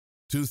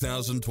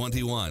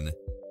2021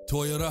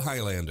 Toyota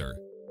Highlander.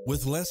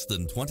 With less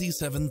than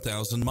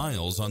 27,000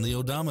 miles on the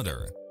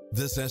odometer,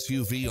 this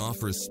SUV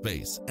offers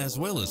space as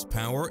well as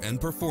power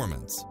and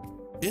performance.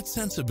 Its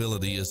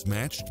sensibility is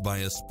matched by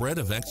a spread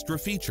of extra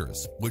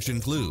features, which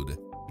include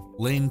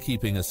lane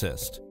keeping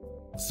assist,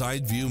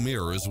 side view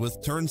mirrors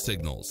with turn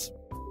signals,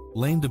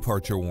 lane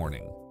departure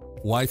warning,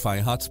 Wi-Fi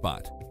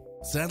hotspot,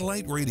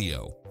 satellite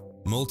radio,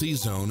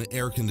 multi-zone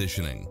air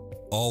conditioning,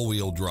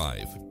 all-wheel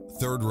drive,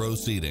 third-row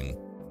seating,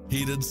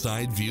 heated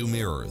side view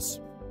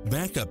mirrors,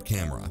 backup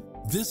camera.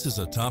 This is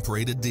a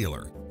top-rated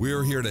dealer.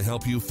 We're here to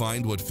help you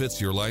find what fits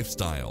your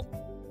lifestyle.